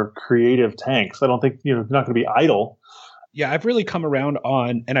their creative tanks. I don't think, they're not going to be idle. Yeah, I've really come around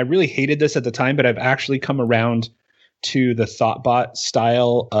on, and I really hated this at the time, but I've actually come around to the ThoughtBot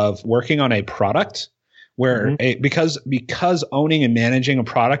style of working on a product where because owning and managing a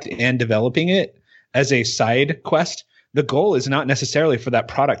product and developing it as a side quest, the goal is not necessarily for that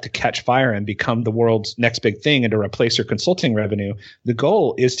product to catch fire and become the world's next big thing and to replace your consulting revenue. The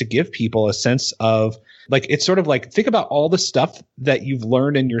goal is to give people a sense of, like, it's sort of like, think about all the stuff that you've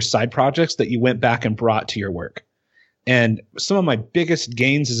learned in your side projects that you went back and brought to your work. And some of my biggest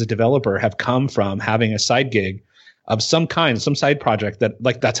gains as a developer have come from having a side gig of some kind, some side project that,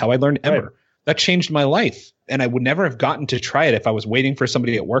 like, that's how I learned Ember. Right. That changed my life. And I would never have gotten to try it if I was waiting for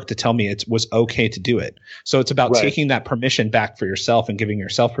somebody at work to tell me it was okay to do it. So it's about taking that permission back for yourself and giving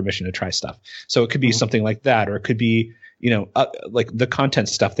yourself permission to try stuff. So it could be something like that, or it could be, like the content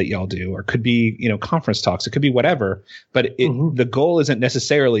stuff that y'all do, or it could be, conference talks. It could be whatever. But the goal isn't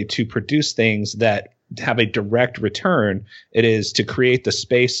necessarily to produce things that have a direct return. It is to create the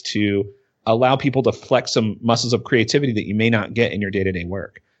space to allow people to flex some muscles of creativity that you may not get in your day-to-day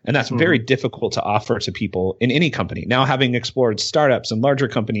work. And that's very difficult to offer to people in any company. Now, having explored startups and larger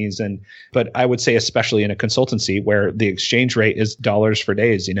companies, but I would say especially in a consultancy where the exchange rate is dollars for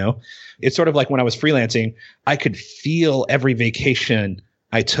days, it's sort of like when I was freelancing, I could feel every vacation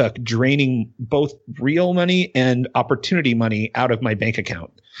I took draining both real money and opportunity money out of my bank account.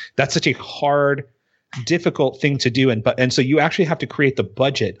 That's such a hard, difficult thing to do. And so you actually have to create the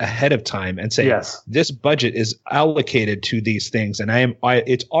budget ahead of time and say, this budget is allocated to these things and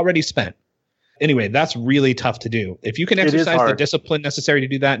it's already spent. Anyway, that's really tough to do. If you can exercise the discipline necessary to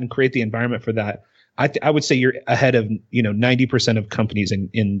do that and create the environment for that, I would say you're ahead of, 90% of companies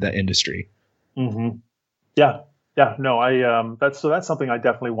in the industry. Mm-hmm. Yeah. Yeah. No, that's something I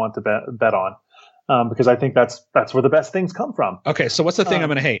definitely want to bet on, because I think that's where the best things come from. Okay. So what's the thing I'm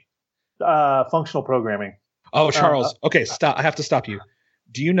going to hate? Functional programming. Oh, Charles. Okay, stop. I have to stop you.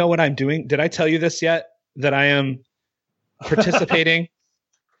 Do you know what I'm doing? Did I tell you this yet? That I am participating?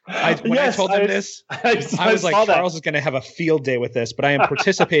 I told him this, I was like, Charles is going to have a field day with this, but I am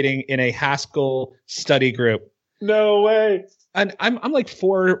participating in a Haskell study group. No way. And I'm like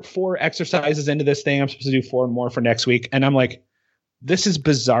four exercises into this thing. I'm supposed to do 4 more for next week. And I'm like, this is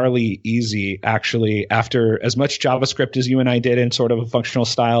bizarrely easy, actually, after as much JavaScript as you and I did in sort of a functional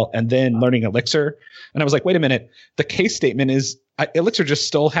style, and then learning Elixir. And I was like, wait a minute, the case statement is Elixir just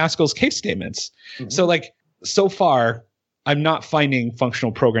stole Haskell's case statements. So like, so far, I'm not finding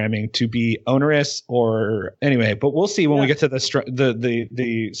functional programming to be onerous or anyway, but we'll see when we get to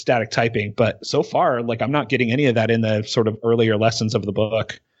the static typing. But so far, like, I'm not getting any of that in the sort of earlier lessons of the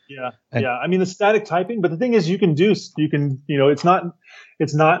book. Yeah. I mean, the static typing, but the thing is, it's not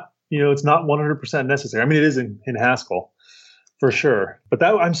 100% necessary. I mean, it is in Haskell for sure, but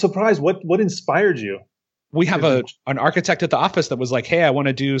I'm surprised. What inspired you? We have an architect at the office that was like, hey, I want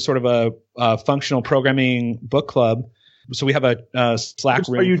to do sort of a functional programming book club. So we have a Slack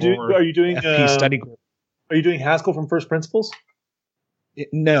room. Are you doing FP study group? Are you doing Haskell from first principles?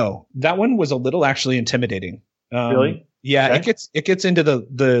 No, that one was a little actually intimidating. Really? Yeah, Okay. it gets into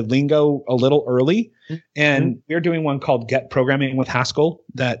the lingo a little early, and we're doing one called Get Programming with Haskell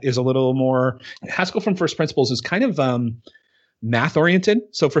that is a little more. Haskell from First Principles is kind of math oriented.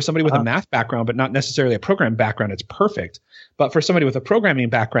 So for somebody with a math background, but not necessarily a program background, it's perfect. But for somebody with a programming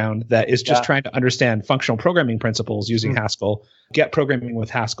background that is just trying to understand functional programming principles using Haskell, Get Programming with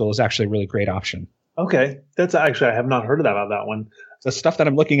Haskell is actually a really great option. Okay. That's actually, I have not heard about that one. The stuff that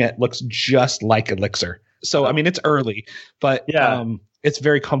I'm looking at looks just like Elixir. So, I mean, it's early, but it's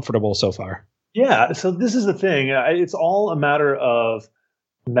very comfortable so far. Yeah. So this is the thing. It's all a matter of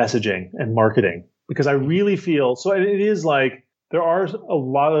messaging and marketing, because I really feel, so it is like there are a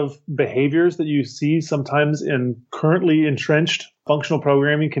lot of behaviors that you see sometimes in currently entrenched functional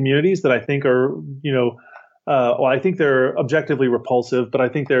programming communities that I think are, well, I think they're objectively repulsive, but I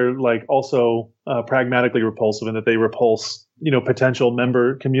think they're like also pragmatically repulsive in that they repulse, potential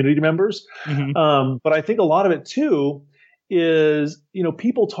community members. But I think a lot of it too is,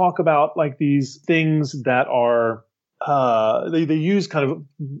 people talk about like these things that are, they use kind of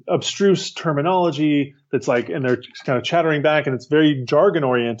abstruse terminology that's like, and they're kind of chattering back and it's very jargon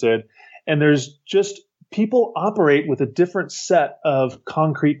oriented. And there's just, people operate with a different set of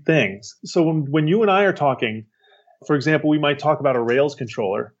concrete things. So when you and I are talking, for example, we might talk about a Rails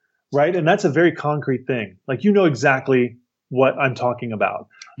controller, right? And that's a very concrete thing. Like, exactly what I'm talking about.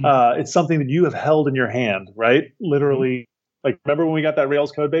 It's something that you have held in your hand, right? Literally. Like, remember when we got that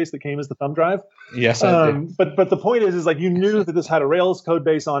Rails code base that came as the thumb drive? Yes, I did. But the point is like, you knew that this had a Rails code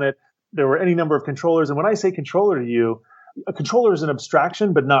base on it. There were any number of controllers. And when I say controller to you, a controller is an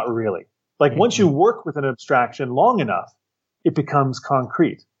abstraction, but not really. Like, once you work with an abstraction long enough, it becomes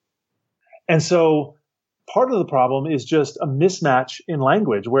concrete. And so part of the problem is just a mismatch in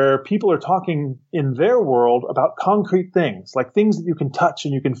language where people are talking in their world about concrete things, like things that you can touch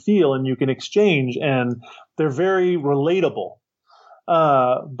and you can feel and you can exchange, and they're very relatable.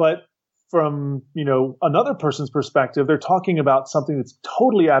 But from, another person's perspective, they're talking about something that's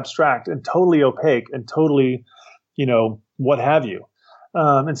totally abstract and totally opaque and totally, what have you.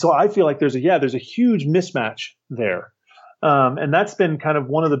 And so I feel like there's a huge mismatch there. And that's been kind of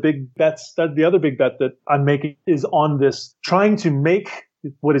one of the big bets. The other big bet that I'm making is on this, trying to make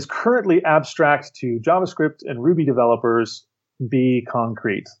what is currently abstract to JavaScript and Ruby developers be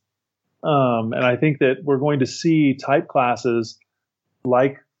concrete. And I think that we're going to see type classes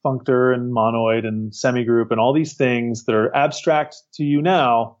like functor and monoid and semigroup and all these things that are abstract to you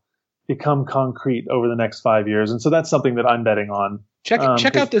now become concrete over the next 5 years. And so that's something that I'm betting on. Check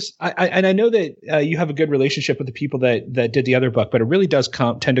out this. I know that you have a good relationship with the people that did the other book, but it really does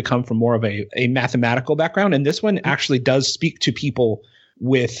tend to come from more of a mathematical background. And this one actually does speak to people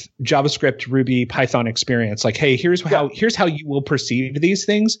with JavaScript, Ruby, Python experience. Like, hey, here's how you will perceive these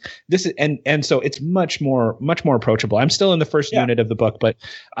things. This is and so it's much more approachable. I'm still in the first unit of the book, but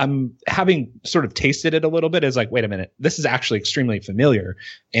I'm having sort of tasted it a little bit as like, wait a minute, this is actually extremely familiar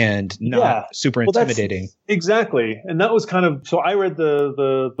and not super intimidating. Exactly. And that was kind of, so I read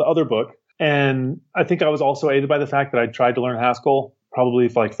the other book, and I think I was also aided by the fact that I tried to learn Haskell probably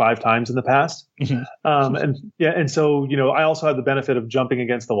for like 5 times in the past. And so, I also had the benefit of jumping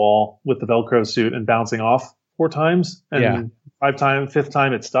against the wall with the Velcro suit and bouncing off 4 times, and 5th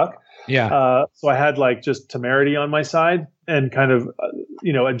time it stuck. So I had like just temerity on my side and kind of,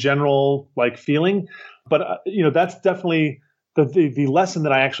 a general like feeling. But, that's definitely the lesson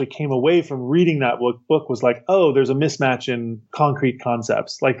that I actually came away from reading that book was like, oh, there's a mismatch in concrete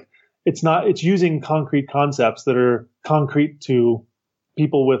concepts. Like, it's using concrete concepts that are concrete to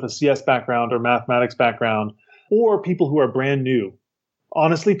people with a CS background or mathematics background, or people who are brand new.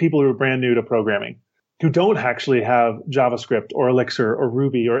 Honestly, people who are brand new to programming, who don't actually have JavaScript or Elixir or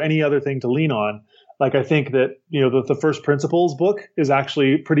Ruby or any other thing to lean on. Like, I think that, the First Principles book is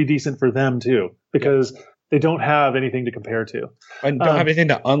actually pretty decent for them too, because they don't have anything to compare to. And don't have anything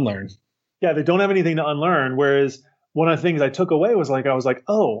to unlearn. Yeah, they don't have anything to unlearn. Whereas one of the things I took away was like, I was like,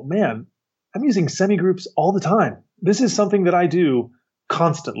 oh man, I'm using semigroups all the time. This is something that I do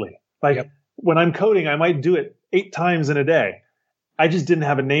constantly. Like when I'm coding, I might do it 8 times in a day. I just didn't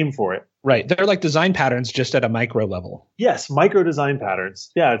have a name for it. Right. They're like design patterns just at a micro level. Yes. Micro design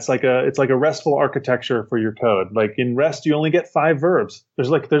patterns. Yeah. It's like a RESTful architecture for your code. Like in REST, you only get 5 verbs.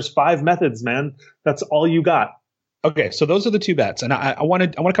 There's 5 methods, man. That's all you got. Okay. So those are the 2 bets. And I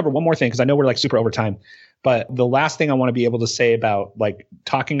want to cover one more thing, because I know we're like super over time. But the last thing I want to be able to say about like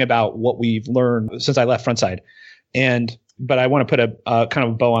talking about what we've learned since I left Frontside, but I want to put a kind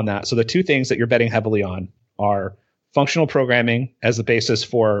of bow on that. So the 2 things that you're betting heavily on are functional programming as the basis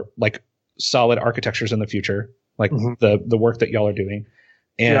for like solid architectures in the future, like the work that y'all are doing,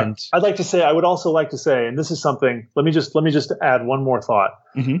 And I'd like to say, I would also like to say, and this is something, let me just add one more thought.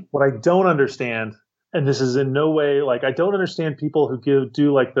 What I don't understand, and this is in no way, like, I don't understand people who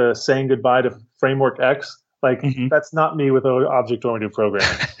do like the saying goodbye to framework X. Like, that's not me with object-oriented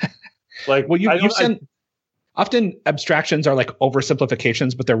programming. Like, well, often abstractions are like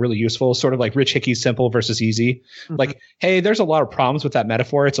oversimplifications, but they're really useful. Sort of like Rich Hickey's simple versus easy. Like, hey, there's a lot of problems with that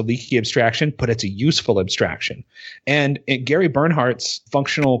metaphor. It's a leaky abstraction, but it's a useful abstraction. And Gary Bernhardt's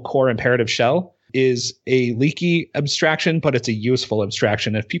functional core imperative shell is a leaky abstraction, but it's a useful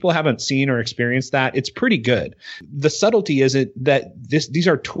abstraction. If people haven't seen or experienced that, it's pretty good. The subtlety is that these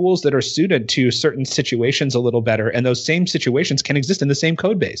are tools that are suited to certain situations a little better, and those same situations can exist in the same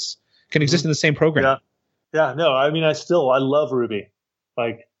code base, can exist in the same program. Yeah, no, I mean, I love Ruby.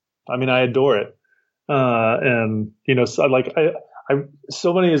 Like, I mean, I adore it. And, you know,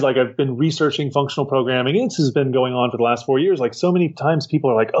 so many is like, I've been researching functional programming. And this has been going on for the last 4 years. Like, so many times people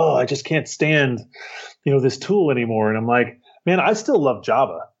are like, oh, I just can't stand, you know, this tool anymore. And I'm like, man, I still love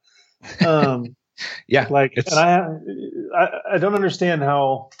Java. Yeah. Like, and I don't understand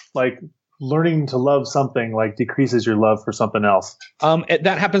how, like, learning to love something like decreases your love for something else.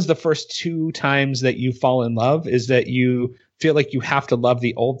 That happens the first 2 times that you fall in love, is that you feel like you have to love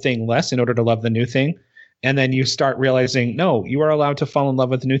the old thing less in order to love the new thing. And then you start realizing, no, you are allowed to fall in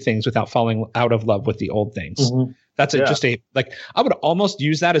love with new things without falling out of love with the old things. That's I would almost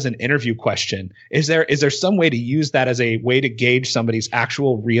use that as an interview question. Is there some way to use that as a way to gauge somebody's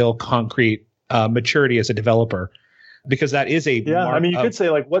actual, real, concrete maturity as a developer? Because that is a I mean, you could say,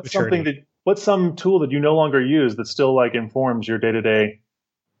 like, what's some tool that you no longer use that still, like, informs your day-to-day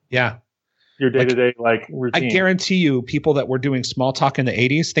like routine? I guarantee you, people that were doing small talk in the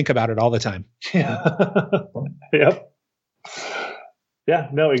 80s think about it all the time. Yep. Yeah,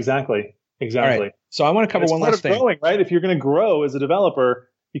 no, exactly. All right. So I want to cover one last thing. Growing, right? If you're going to grow as a developer,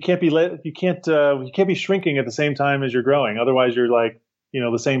 you can't be shrinking at the same time as you're growing. Otherwise, you're like, you know,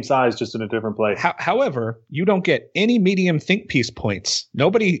 the same size, just in a different place. However, you don't get any medium think piece points.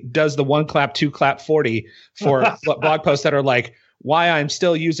 Nobody does the 1 clap, 2 clap, 40 for blog posts that are like, why I'm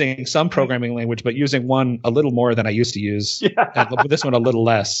still using some programming language, but using one a little more than I used to use. And this one a little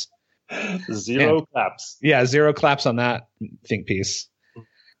less. Zero claps. Yeah, 0 claps on that think piece.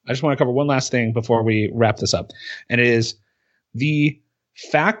 I just want to cover one last thing before we wrap this up. And it is the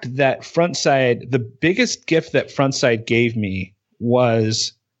fact that Frontside, the biggest gift that Frontside gave me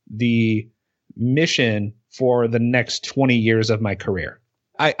was the mission for the next 20 years of my career.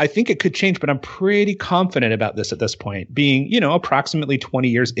 I think it could change, but I'm pretty confident about this at this point. Being, you know, approximately 20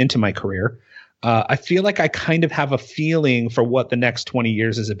 years into my career, I feel like I kind of have a feeling for what the next 20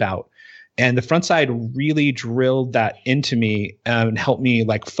 years is about. And the Frontside really drilled that into me and helped me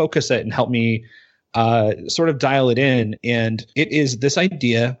like focus it and help me sort of dial it in. And it is this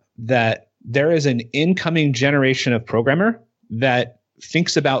idea that there is an incoming generation of programmer that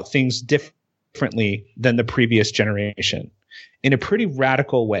thinks about things differently than the previous generation in a pretty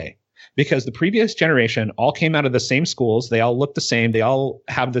radical way, because the previous generation all came out of the same schools. They all look the same. They all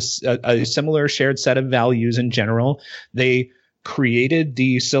have this a similar shared set of values in general. They created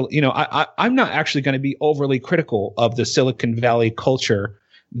I'm not actually going to be overly critical of the Silicon Valley culture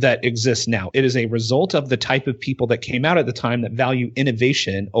that exists now. It is a result of the type of people that came out at the time that value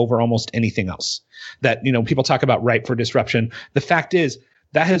innovation over almost anything else. That, you know, people talk about ripe for disruption. The fact is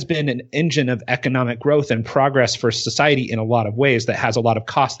that has been an engine of economic growth and progress for society in a lot of ways that has a lot of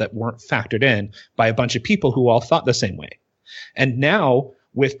costs that weren't factored in by a bunch of people who all thought the same way. And now,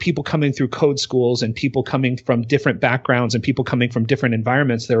 with people coming through code schools and people coming from different backgrounds and people coming from different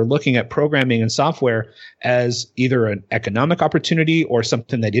environments, they're looking at programming and software as either an economic opportunity or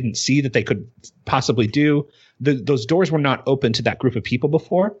something they didn't see that they could possibly do. Those doors were not open to that group of people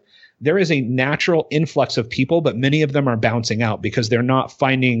before. There is a natural influx of people, but many of them are bouncing out because they're not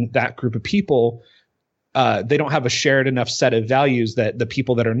finding that group of people. They don't have a shared enough set of values that the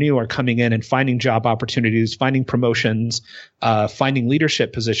people that are new are coming in and finding job opportunities, finding promotions, finding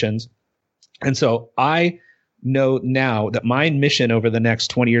leadership positions. And so I know now that my mission over the next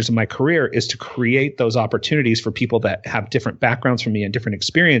 20 years of my career is to create those opportunities for people that have different backgrounds from me and different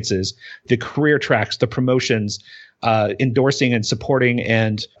experiences, the career tracks, the promotions, endorsing and supporting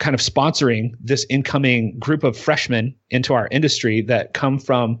and kind of sponsoring this incoming group of freshmen into our industry that come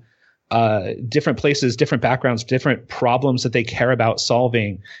from different places, different backgrounds, different problems that they care about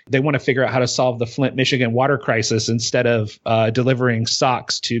solving. They want to figure out how to solve the Flint, Michigan water crisis instead of delivering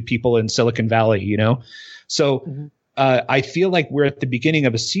socks to people in Silicon Valley, you know? So I feel like we're at the beginning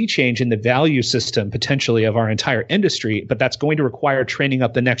of a sea change in the value system potentially of our entire industry, but that's going to require training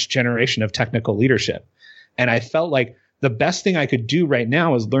up the next generation of technical leadership. And I felt like the best thing I could do right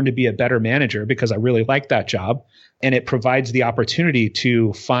now is learn to be a better manager because I really like that job. And it provides the opportunity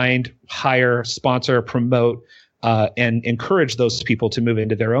to find, hire, sponsor, promote, and encourage those people to move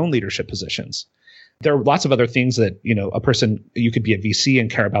into their own leadership positions. There are lots of other things that, you could be a VC and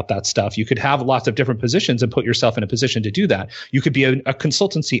care about that stuff. You could have lots of different positions and put yourself in a position to do that. You could be a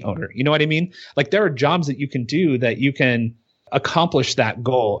consultancy owner. You know what I mean? Like there are jobs that you can do that you can accomplish that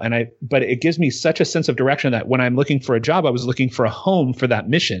goal. But it gives me such a sense of direction that when I'm looking for a job, I was looking for a home for that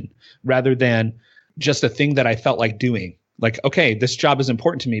mission rather than just a thing that I felt like doing. Like, okay, this job is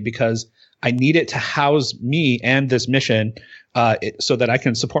important to me because I need it to house me and this mission so that I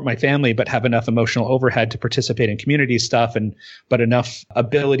can support my family, but have enough emotional overhead to participate in community stuff but enough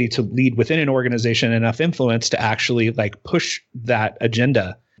ability to lead within an organization, enough influence to actually like push that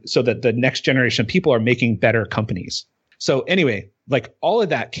agenda so that the next generation of people are making better companies. So anyway, like all of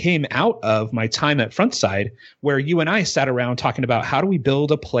that came out of my time at Frontside, where you and I sat around talking about how do we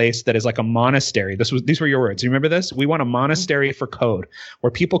build a place that is like a monastery. These were your words. You remember this? We want a monastery for code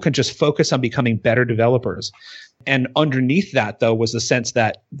where people can just focus on becoming better developers. And underneath that, though, was the sense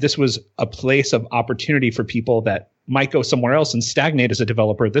that this was a place of opportunity for people that might go somewhere else and stagnate as a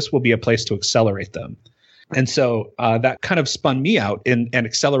developer. This will be a place to accelerate them. And so that kind of spun me out and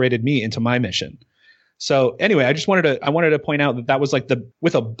accelerated me into my mission. So anyway, I wanted to point out that was like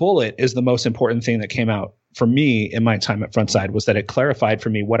with a bullet is the most important thing that came out for me in my time at Frontside, was that it clarified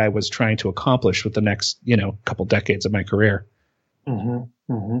for me what I was trying to accomplish with the next, couple decades of my career.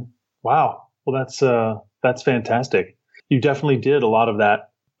 Mm-hmm. Mm-hmm. Wow. Well, that's fantastic. You definitely did a lot of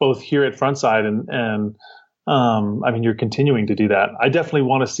that both here at Frontside and I mean, you're continuing to do that. I definitely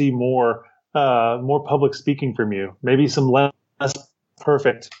want to see more public speaking from you, maybe some less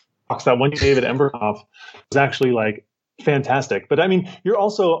perfect. That one you gave at Emberhoff was actually like fantastic. But I mean, you're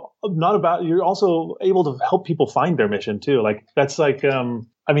also able to help people find their mission too. Like that's like,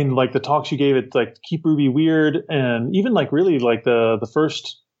 I mean, like the talks you gave at like Keep Ruby Weird, and even like really like the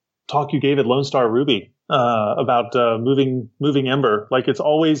first talk you gave at Lone Star Ruby about moving Ember. Like it's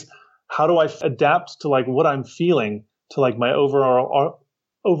always, how do I adapt to like what I'm feeling to like my overall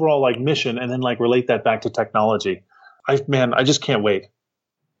like mission, and then like relate that back to technology. I just can't wait.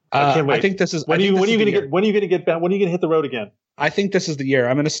 I can't wait. I think this is. When are you going to get back? When are you going to hit the road again? I think this is the year.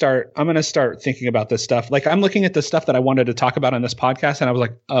 I'm going to start thinking about this stuff. Like I'm looking at the stuff that I wanted to talk about on this podcast, and I was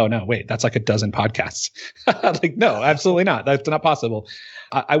like, oh no, wait, that's like a dozen podcasts. Like, no, absolutely not. That's not possible.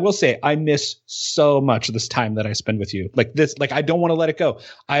 I will say I miss so much of this time that I spend with you. Like this, like I don't want to let it go.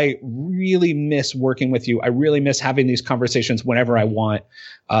 I really miss working with you. I really miss having these conversations whenever I want.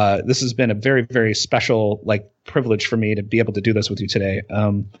 This has been a very, very special like privilege for me to be able to do this with you today.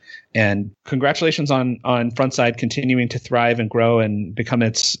 And congratulations on Frontside continuing to thrive and grow and become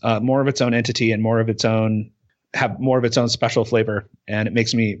more of its own entity and have more of its own special flavor. And it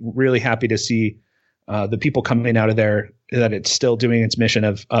makes me really happy to see the people coming out of there, that it's still doing its mission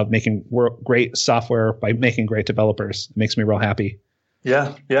of making great software by making great developers. It makes me real happy.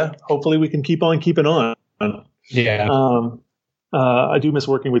 Yeah. Hopefully we can keep on keeping on. Yeah. I do miss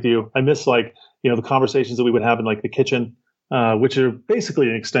working with you. I miss like, the conversations that we would have in like the kitchen, which are basically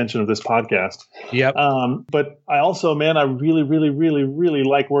an extension of this podcast. Yep. But I also, man, I really, really, really, really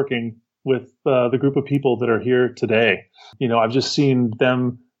like working with the group of people that are here today. I've just seen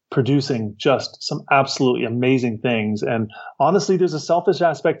them producing just some absolutely amazing things. And honestly, there's a selfish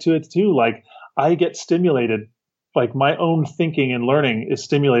aspect to it too. Like I get stimulated, like my own thinking and learning is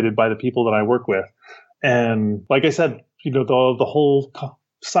stimulated by the people that I work with. And like I said, the whole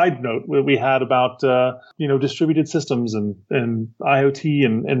side note we had about, distributed systems and IoT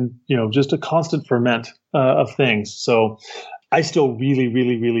and just a constant ferment of things. So I still really,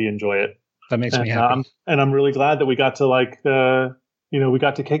 really, really enjoy it. That makes me happy. And I'm really glad that we got to we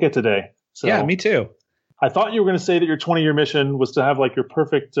got to kick it today. So yeah, me too. I thought you were going to say that your 20-year mission was to have like your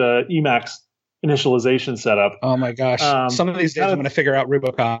perfect Emacs initialization setup. Oh my gosh. Some of these days I'm going to figure out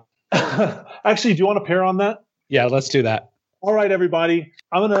Rubicon. Actually, do you want to pair on that? Yeah, let's do that. All right, everybody.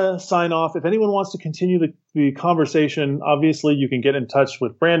 I'm going to sign off. If anyone wants to continue the conversation, obviously you can get in touch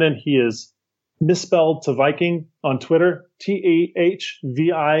with Brandon. He is misspelled to Viking on Twitter,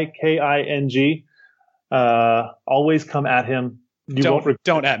 THVIKING. Always come at him.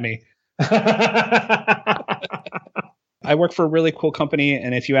 Don't at me. I work for a really cool company,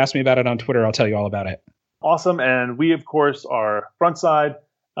 and if you ask me about it on Twitter, I'll tell you all about it. Awesome. And we, of course, are Frontside.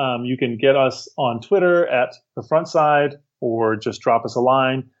 You can get us on Twitter at the Frontside, or just drop us a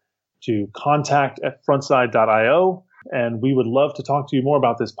line to contact@frontside.io. And we would love to talk to you more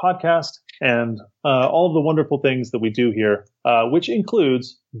about this podcast and all of the wonderful things that we do here, which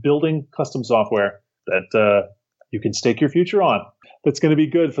includes building custom software that you can stake your future on. That's going to be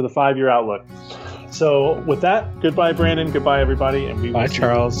good for the 5-year outlook. So with that, goodbye, Brandon. Goodbye, everybody. And Bye,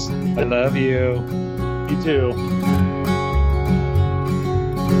 Charles. I love you. You too.